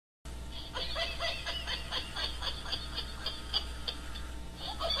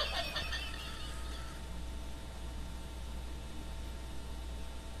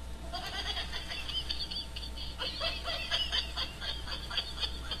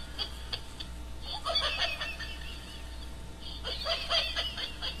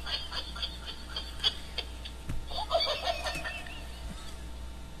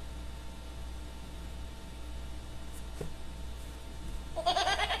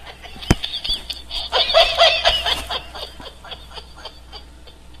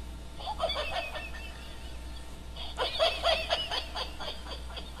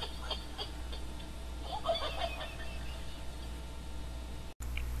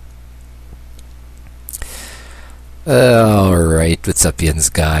Alright, what's up yins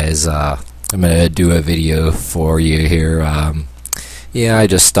guys? I'm gonna do a video for you here. Yeah, I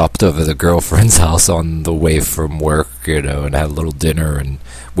just stopped over the girlfriend's house on the way from work, and had a little dinner, and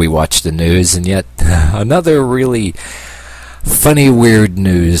we watched the news, and yet another really funny, weird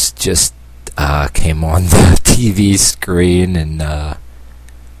news just came on the TV screen, and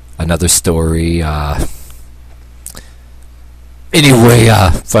another story. Anyway,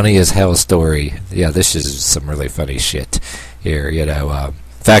 funny as hell story. Yeah, this is some really funny shit here, in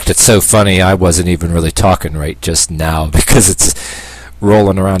fact, it's so funny I wasn't even really talking right just now because it's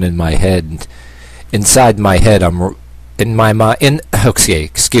rolling around in my head. Inside my head, in my mind. Okay,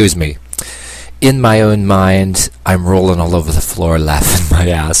 excuse me. In my own mind, I'm rolling all over the floor, laughing my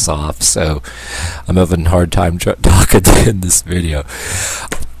ass off. So I'm having a hard time talking in this video.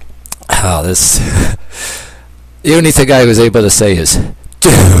 The only thing I was able to say is,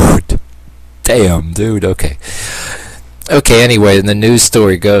 dude, damn, dude, okay. Okay, anyway, and the news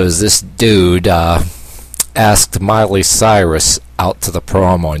story goes, this dude asked Miley Cyrus out to the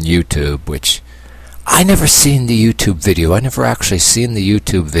prom on YouTube, which I never seen the YouTube video. I never actually seen the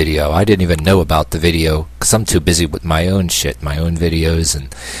YouTube video. I didn't even know about the video because I'm too busy with my own shit, my own videos,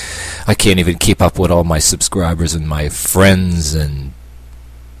 and I can't even keep up with all my subscribers and my friends and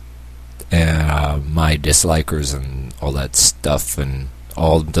my dislikers and all that stuff and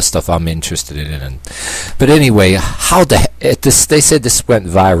all the stuff I'm interested in. But anyway, they said this went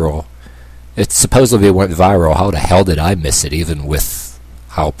viral. It supposedly went viral. How the hell did I miss it, even with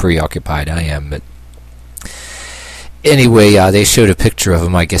how preoccupied I am? But anyway, they showed a picture of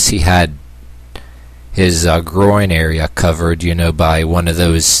him. I guess he had his groin area covered, by one of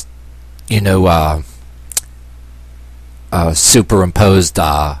those, superimposed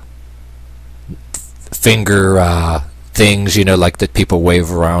finger things, like that people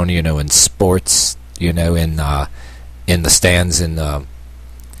wave around, in sports, in the stands, in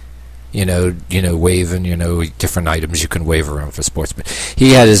waving, different items you can wave around for sports. But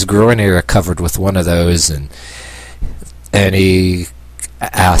he had his groin area covered with one of those, and he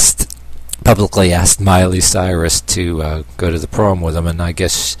publicly asked Miley Cyrus to go to the prom with him, and I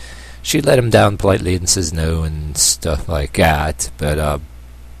guess she let him down politely and says no and stuff like that. But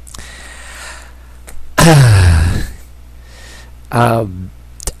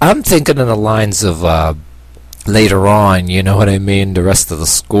I'm thinking in the lines of later on, you know what I mean, the rest of the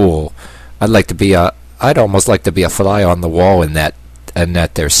school. I'd almost like to be a fly on the wall in that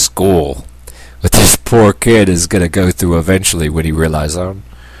their school. What this poor kid is gonna go through eventually when he realizes, I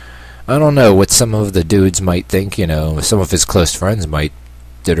don't know what some of the dudes might think, some of his close friends might,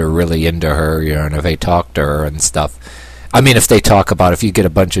 that are really into her, and if they talk to her and stuff. I mean, if you get a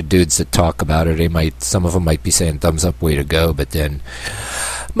bunch of dudes that talk about her, some of them might be saying thumbs up, way to go, but then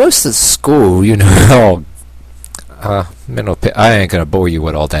most of the school, I ain't gonna bore you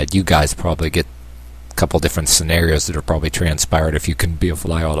with all that. You guys probably get a couple different scenarios that are probably transpired if you can be a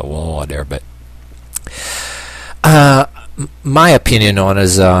fly on the wall on there, but my opinion on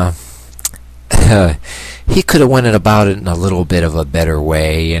is he could have went about it in a little bit of a better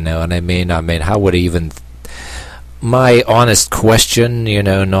way, you know what I mean? How would he even... My honest question,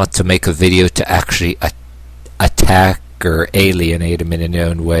 not to make a video to actually attack or alienate him in his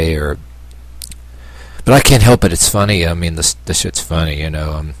own way, but I can't help it. It's funny. The shit's funny,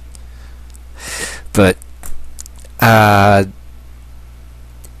 But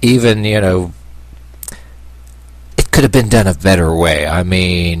even, it could have been done a better way.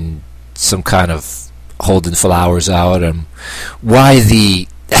 Some kind of holding flowers out, and why the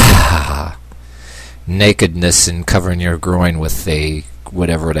nakedness and covering your groin with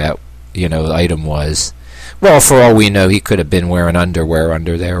whatever that item was. Well, for all we know, he could have been wearing underwear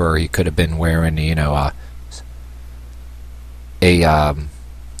under there, or he could have been wearing a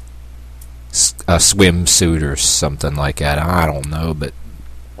swimsuit or something like that. I don't know, but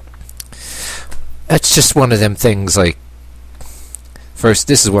that's just one of them things. Like, first,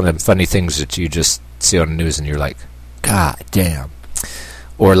 this is one of them funny things that you just see on the news and you're like, God damn.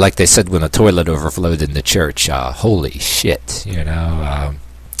 Or like they said when the toilet overflowed in the church, holy shit, And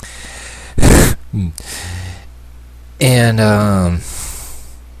I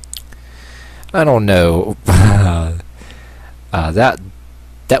don't know. That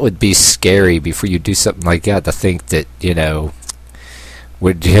would be scary before you do something like that, to think that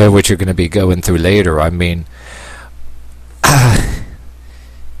what you're going to be going through later.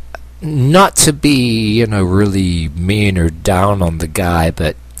 Not to be, really mean or down on the guy,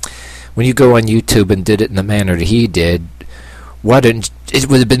 but when you go on YouTube and did it in the manner that he did, why don't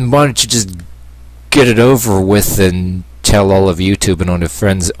you just get it over with and tell all of YouTube and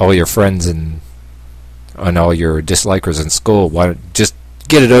all your friends and on all your dislikers in school. Why don't just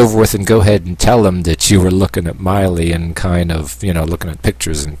get it over with and go ahead and tell them that you were looking at Miley and kind of, looking at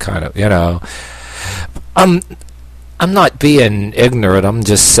pictures and kind of, I'm not being ignorant. I'm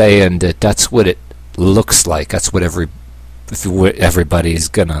just saying that that's what it looks like. That's what everybody's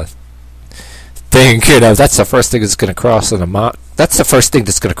gonna think. That's the first thing that's gonna cross the mind. That's the first thing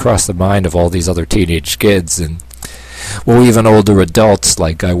that's gonna cross the mind of all these other teenage kids and, well, even older adults.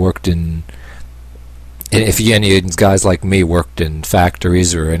 Like I worked in. If any guys like me worked in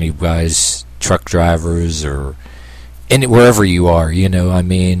factories, or any guys truck drivers, or wherever you are,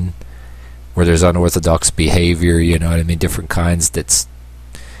 where there's unorthodox behavior, different kinds. That's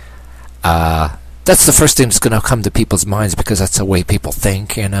the first thing that's going to come to people's minds, because that's the way people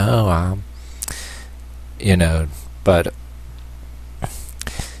think, But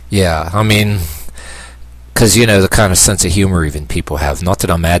yeah, because the kind of sense of humor even people have. Not that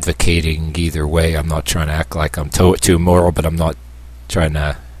I'm advocating either way. I'm not trying to act like I'm too moral, but I'm not trying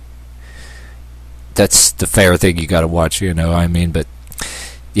to. That's the fair thing you got to watch, But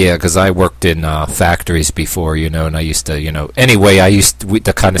yeah, because I worked in factories before, and I used to, Anyway,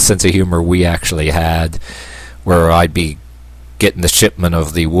 the kind of sense of humor we actually had, where I'd be getting the shipment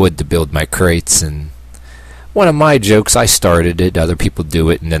of the wood to build my crates, and one of my jokes, I started it, other people do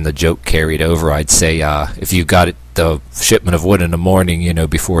it, and then the joke carried over. I'd say, if you got the shipment of wood in the morning,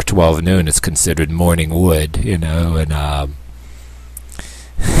 before 12 noon, it's considered morning wood, and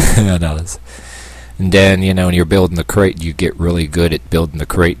and then, when you're building the crate, you get really good at building the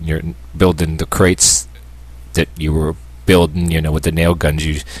crate, and you're building the crates that you were building, with the nail guns.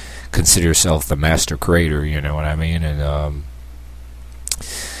 You consider yourself the master crater, you know what I mean?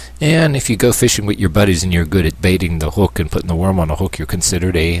 And if you go fishing with your buddies and you're good at baiting the hook and putting the worm on the hook, you're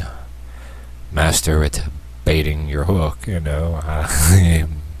considered a master at baiting your hook, a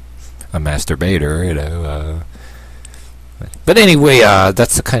master baiter, But anyway,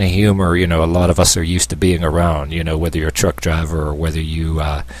 that's the kind of humor, a lot of us are used to being around, whether you're a truck driver or whether you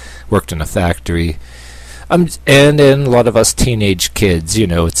worked in a factory. And then a lot of us teenage kids,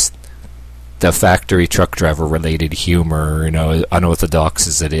 it's the factory truck driver related humor, unorthodox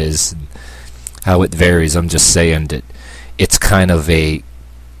as it is, and how it varies. I'm just saying that it's kind of a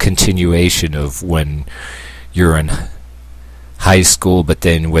continuation of when you're in high school, but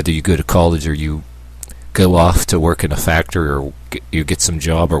then whether you go to college or you go off to work in a factory, or you get some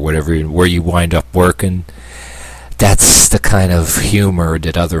job or whatever, where you wind up working, that's the kind of humor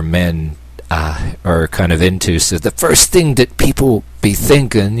that other men are kind of into. So the first thing that people be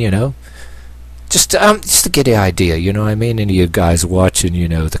thinking, just to get the idea, Any of you guys watching,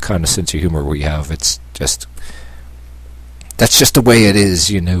 the kind of sense of humor we have, it's just, that's just the way it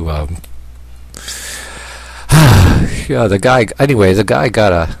is, Yeah, the guy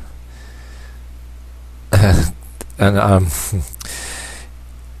got a, and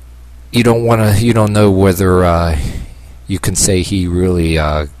you don't know whether you can say he really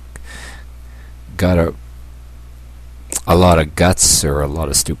got a lot of guts or a lot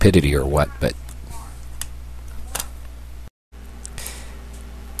of stupidity or what, but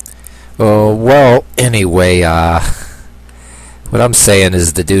well, anyway, what I'm saying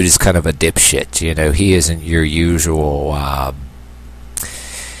is the dude is kind of a dipshit, he isn't your usual,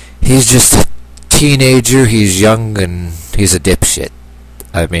 he's just a teenager, he's young, and he's a dipshit.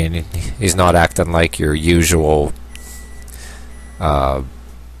 He's not acting like your usual,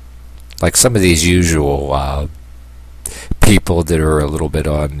 like some of these usual people that are a little bit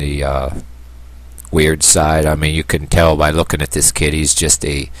on the weird side. You can tell by looking at this kid, he's just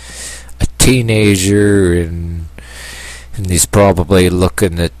a teenager, and he's probably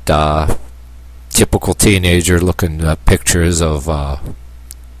looking at typical teenager looking at pictures of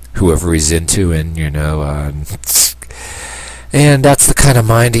whoever he's into, and and that's the kind of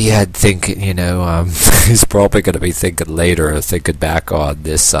mind he had thinking, he's probably going to be thinking back on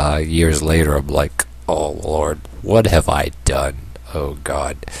this years later. I'm like, oh Lord, what have I done? Oh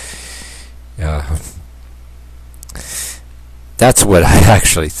God. That's what I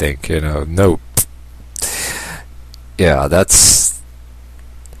actually think, Nope. Yeah, that's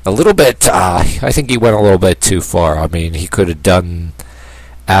a little bit, I think he went a little bit too far. He could have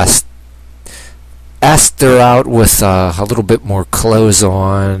asked her out with a little bit more clothes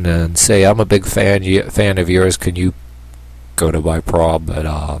on and say, I'm a big fan of yours, can you go to my prom? But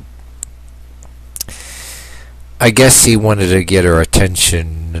I guess he wanted to get her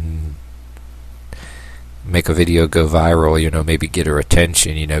attention and make a video go viral, maybe get her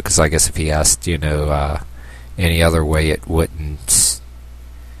attention, because I guess if he asked, any other way it wouldn't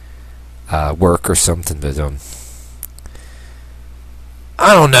work or something. But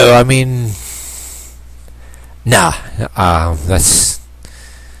I don't know, Nah, that's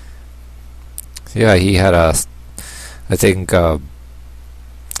yeah. He had a. I think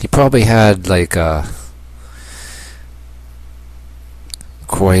he probably had like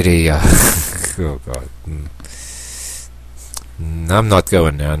quite a. Oh God. I'm not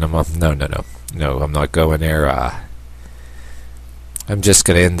going there. No, I'm not going there. I'm just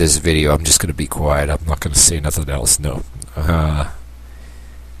gonna end this video. I'm just gonna be quiet. I'm not gonna say nothing else. No.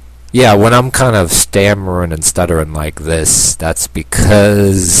 Yeah, when I'm kind of stammering and stuttering like this, that's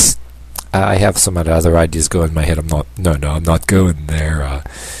because I have some other ideas going in my head. I'm not going there.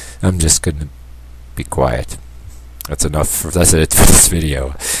 I'm just gonna be quiet. That's enough. That's it for this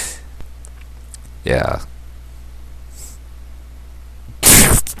video. Yeah.